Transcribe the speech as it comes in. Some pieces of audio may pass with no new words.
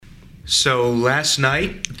So last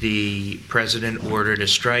night, the president ordered a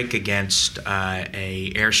strike against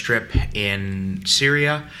a airstrip in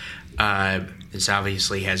Syria. This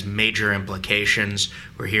obviously has major implications.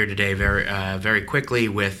 We're here today very quickly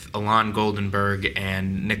with Ilan Goldenberg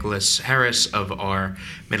and Heras of our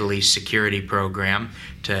Middle East Security Program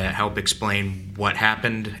to help explain what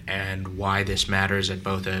happened and why this matters at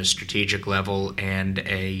both a strategic level and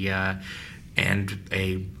a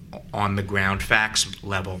on-the-ground facts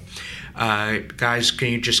level. Guys, can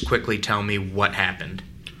you just quickly tell me what happened?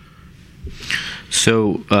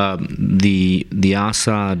 So the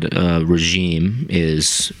Assad regime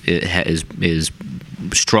is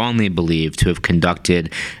strongly believed to have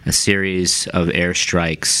conducted a series of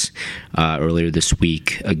airstrikes earlier this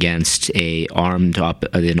week against an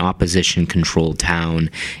opposition-controlled town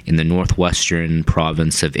in the northwestern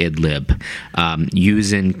province of Idlib,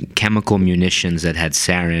 using chemical munitions that had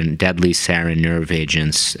deadly sarin nerve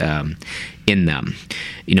agents in them.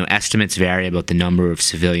 Estimates vary about the number of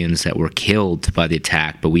civilians that were killed by the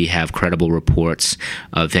attack, but we have credible reports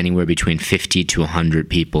of anywhere between 50 to 100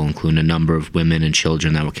 people, including a number of women and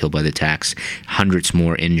children that were killed by the attacks, hundreds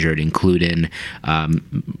more injured, including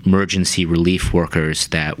emergency relief workers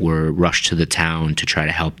that were rushed to the town to try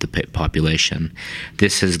to help the population.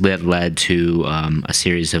 This has led to a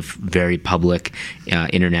series of very public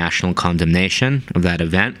international condemnation of that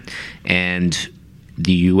event, and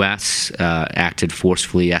the U.S. acted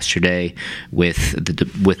forcefully yesterday with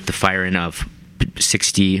the firing of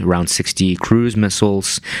around 60 cruise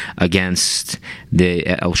missiles against the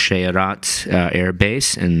El Shayrat air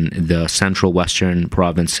base in the central western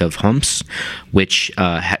province of Homs, which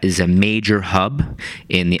is a major hub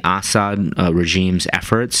in the Assad regime's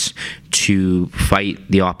efforts to fight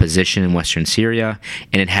the opposition in western Syria,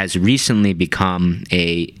 and it has recently become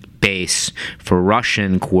a base for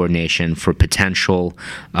Russian coordination for potential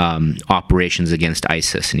operations against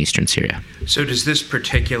ISIS in eastern Syria. So does this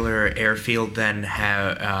particular airfield then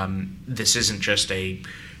have, this isn't just a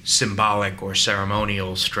symbolic or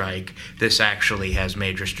ceremonial strike, this actually has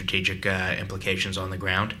major strategic implications on the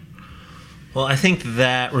ground? Well, I think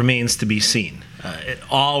that remains to be seen. It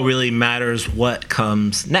all really matters what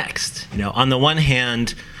comes next. On the one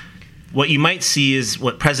hand, what you might see is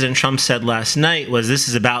what President Trump said last night was this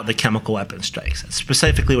is about the chemical weapon strikes. That's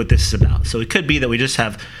specifically what this is about. So it could be that we just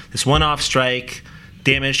have this one-off strike,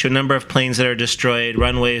 damage to a number of planes that are destroyed,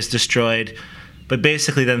 runways destroyed, but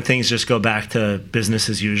basically then things just go back to business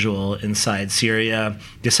as usual inside Syria.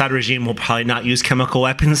 The Assad regime will probably not use chemical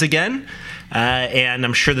weapons again. And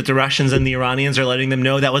I'm sure that the Russians and the Iranians are letting them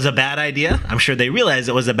know that was a bad idea. I'm sure they realized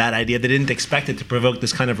it was a bad idea. They didn't expect it to provoke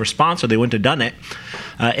this kind of response, or they wouldn't have done it.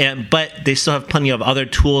 But they still have plenty of other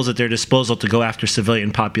tools at their disposal to go after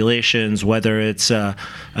civilian populations, whether it's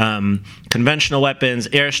conventional weapons,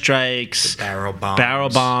 airstrikes, barrel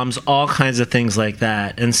bombs, all kinds of things like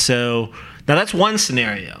that. And so now that's one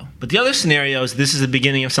scenario. But the other scenario is this is the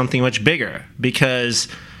beginning of something much bigger, because,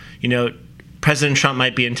 President Trump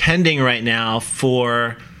might be intending right now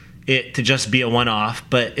for it to just be a one-off,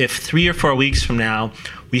 but if 3 or 4 weeks from now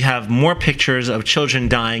we have more pictures of children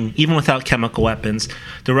dying, even without chemical weapons,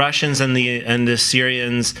 the Russians and the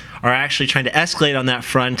Syrians are actually trying to escalate on that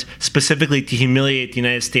front, specifically to humiliate the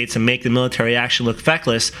United States and make the military action look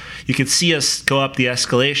feckless. You could see us go up the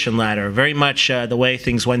escalation ladder, very much the way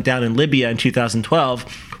things went down in Libya in 2012,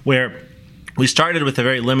 where we started with a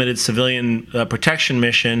very limited civilian protection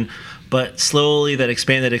mission, but slowly that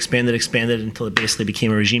expanded until it basically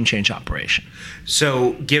became a regime change operation.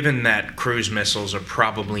 So given that cruise missiles are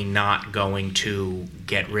probably not going to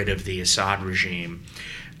get rid of the Assad regime,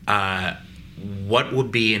 what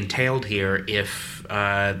would be entailed here if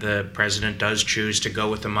the president does choose to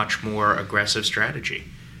go with a much more aggressive strategy?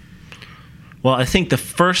 Well, I think the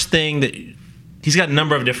first thing that he's got a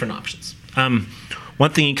number of different options. One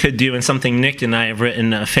thing he could do, and something Nick and I have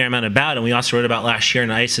written a fair amount about, and we also wrote about last year in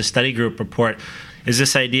the ISIS study group report, is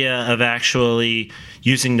this idea of actually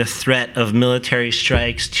using the threat of military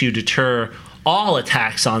strikes to deter all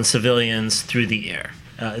attacks on civilians through the air.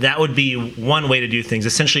 That would be one way to do things,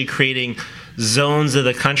 essentially creating zones of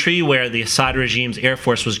the country where the Assad regime's air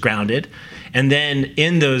force was grounded, and then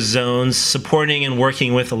in those zones supporting and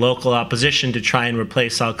working with the local opposition to try and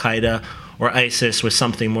replace al-Qaeda or ISIS with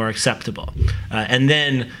something more acceptable. And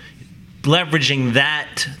then leveraging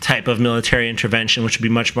that type of military intervention, which would be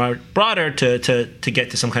much more broader, to get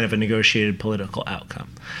to some kind of a negotiated political outcome.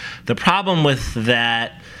 The problem with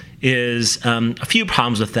that is a few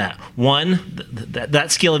problems with that. One,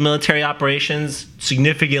 that scale of military operations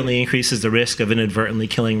significantly increases the risk of inadvertently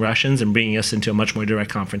killing Russians and bringing us into a much more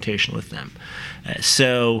direct confrontation with them.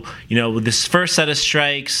 So, this first set of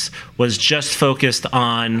strikes was just focused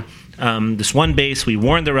on this one base. We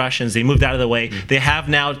warned the Russians. They moved out of the way. They have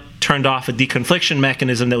now turned off a deconfliction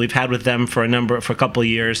mechanism that we've had with them for a couple of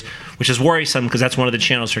years, which is worrisome because that's one of the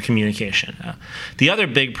channels for communication. The other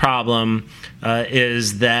big problem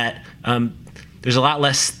is that there's a lot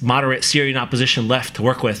less moderate Syrian opposition left to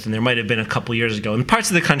work with than there might have been a couple years ago. In parts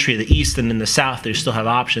of the country, the east and in the south, they still have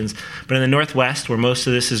options. But in the northwest, where most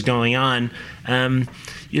of this is going on,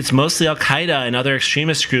 it's mostly Al-Qaeda and other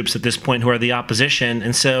extremist groups at this point who are the opposition.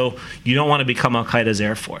 And so you don't want to become Al-Qaeda's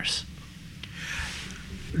air force.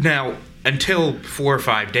 Now, until 4 or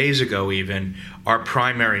 5 days ago even, our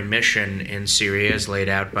primary mission in Syria, as laid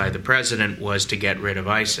out by the president, was to get rid of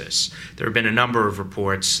ISIS. There have been a number of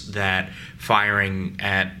reports that firing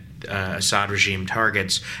at Assad regime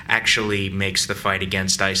targets actually makes the fight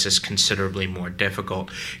against ISIS considerably more difficult.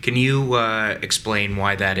 Can you explain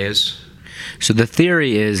why that is? So the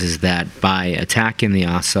theory is that by attacking the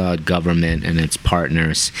Assad government and its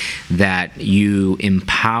partners, that you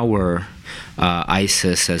empower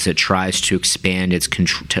ISIS as it tries to expand its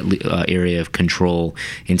area of control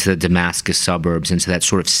into the Damascus suburbs, into that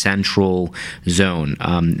sort of central zone.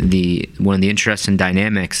 One of the interesting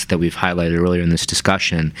dynamics that we've highlighted earlier in this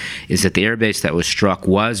discussion is that the airbase that was struck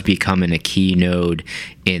was becoming a key node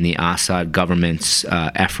in the Assad government's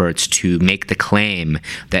efforts to make the claim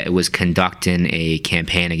that it was conducting a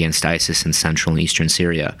campaign against ISIS in central and eastern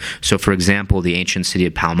Syria. So, for example, the ancient city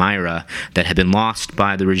of Palmyra that had been lost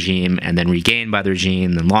by the regime and then regained by the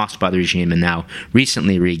regime, then lost by the regime, and now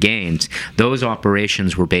recently regained, those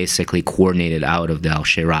operations were basically coordinated out of the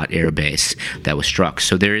Al-Shairat air base that was struck.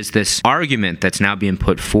 So there is this argument that's now being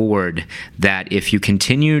put forward that if you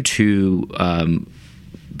continue to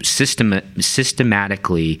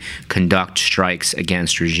systematically conduct strikes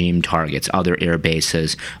against regime targets, other air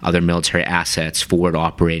bases, other military assets, forward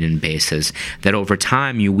operating bases, that over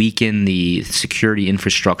time you weaken the security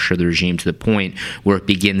infrastructure of the regime to the point where it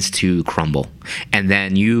begins to crumble. And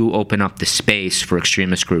then you open up the space for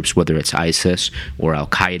extremist groups, whether it's ISIS or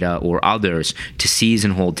Al-Qaeda or others, to seize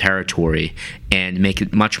and hold territory and make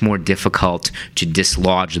it much more difficult to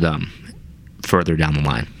dislodge them further down the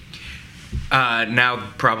line. Now,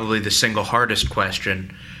 probably the single hardest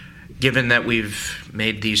question. Given that we've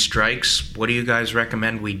made these strikes, what do you guys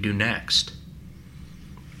recommend we do next?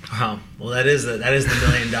 Well, that is the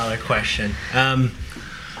million-dollar question. I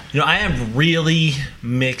have really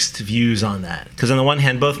mixed views on that. Because on the one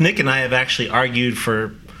hand, both Nick and I have actually argued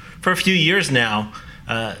for a few years now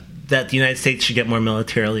that the United States should get more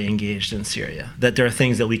militarily engaged in Syria, that there are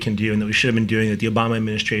things that we can do and that we should have been doing that the Obama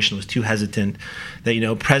administration was too hesitant,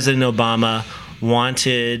 that President Obama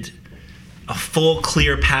wanted a full,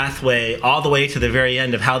 clear pathway all the way to the very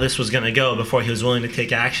end of how this was going to go before he was willing to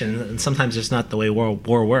take action, and sometimes it's not the way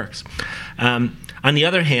war works. On the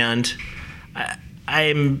other hand,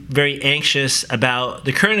 I'm very anxious about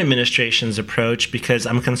the current administration's approach because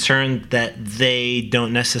I'm concerned that they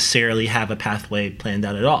don't necessarily have a pathway planned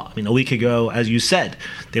out at all. I mean, a week ago, as you said,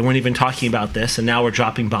 they weren't even talking about this, and now we're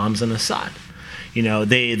dropping bombs on Assad.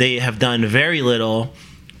 They have done very little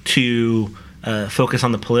to focus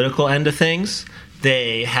on the political end of things.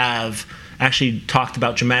 They have actually talked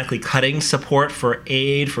about dramatically cutting support for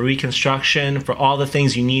aid, for reconstruction, for all the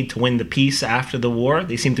things you need to win the peace after the war.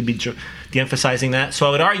 They seem to be de-emphasizing that. So I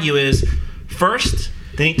would argue is, first,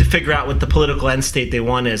 they need to figure out what the political end state they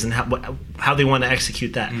want is and how they want to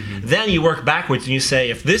execute that. Mm-hmm. Then you work backwards and you say,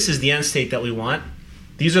 if this is the end state that we want,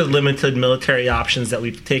 these are the limited military options that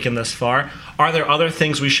we've taken thus far. Are there other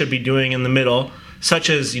things we should be doing in the middle,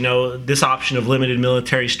 such as this option of limited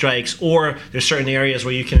military strikes, or there's certain areas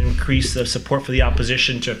where you can increase the support for the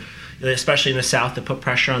opposition to, especially in the south, to put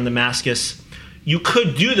pressure on Damascus. You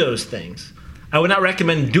could do those things. I would not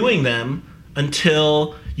recommend doing them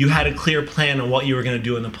until you had a clear plan on what you were going to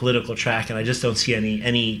do in the political track, and I just don't see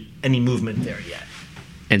any movement there yet.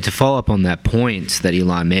 And to follow up on that point that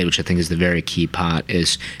Ilan made, which I think is the very key part,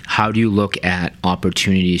 is how do you look at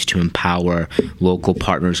opportunities to empower local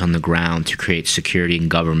partners on the ground to create security and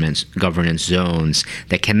governance zones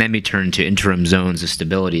that can then be turned to interim zones of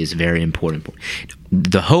stability is a very important point.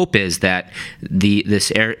 the hope is that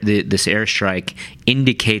this airstrike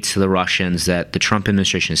indicates to the Russians that the Trump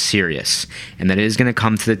administration is serious and that it is going to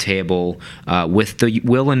come to the table with the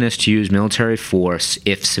willingness to use military force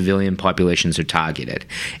if civilian populations are targeted.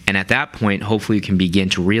 And at that point, hopefully you can begin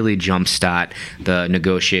to really jumpstart the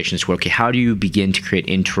negotiations where, okay, how do you begin to create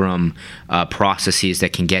interim processes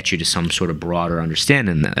that can get you to some sort of broader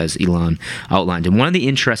understanding, as Ilan outlined. And one of the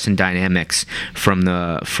interesting dynamics from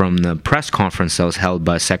the press conference that was held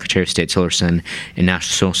by Secretary of State Tillerson and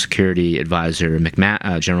National Security Advisor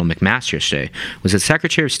General McMaster yesterday was that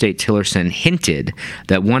Secretary of State Tillerson hinted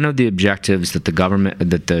that one of the objectives that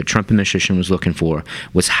the Trump administration was looking for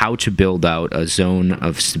was how to build out a zone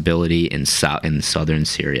of stability in southern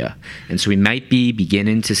Syria. And so we might be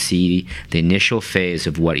beginning to see the initial phase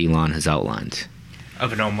of what Ilan has outlined.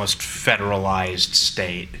 Of an almost federalized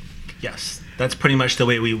state. Yes, that's pretty much the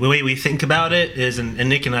way we think about it. Is, and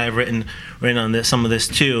Nick and I have written on some of this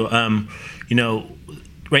too.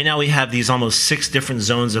 Right now we have these almost 6 different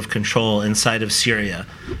zones of control inside of Syria.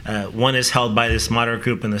 One is held by this moderate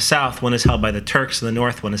group in the south. One is held by the Turks in the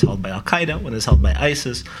north. One is held by Al Qaeda. One is held by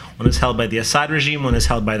ISIS. One is held by the Assad regime. One is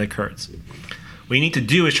held by the Kurds. What you need to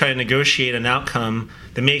do is try to negotiate an outcome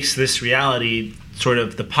that makes this reality, sort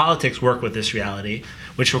of the politics work with this reality,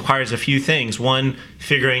 which requires a few things. 1,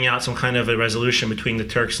 figuring out some kind of a resolution between the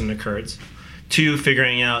Turks and the Kurds. 2,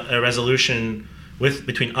 figuring out a resolution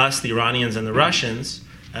between us, the Iranians, and the Russians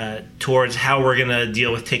towards how we're going to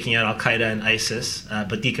deal with taking out Al Qaeda and ISIS,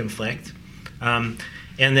 but deconflict.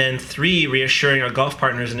 And then 3, reassuring our Gulf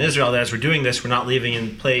partners in Israel that as we're doing this, we're not leaving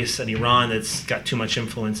in place an Iran that's got too much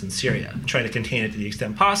influence in Syria, trying to contain it to the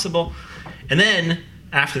extent possible. And then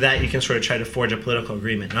after that, you can sort of try to forge a political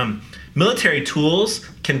agreement. Military tools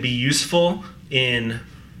can be useful in,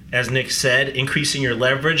 as Nick said, increasing your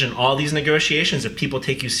leverage in all these negotiations if people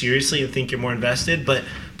take you seriously and think you're more invested. But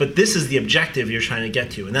this is the objective you're trying to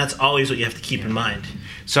get to, and that's always what you have to keep in mind.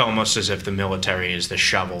 It's almost as if the military is the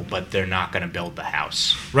shovel, but they're not going to build the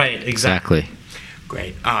house. Right, exactly.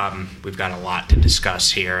 Great. We've got a lot to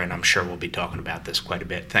discuss here, and I'm sure we'll be talking about this quite a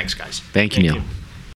bit. Thanks, guys. Thank you, Neil.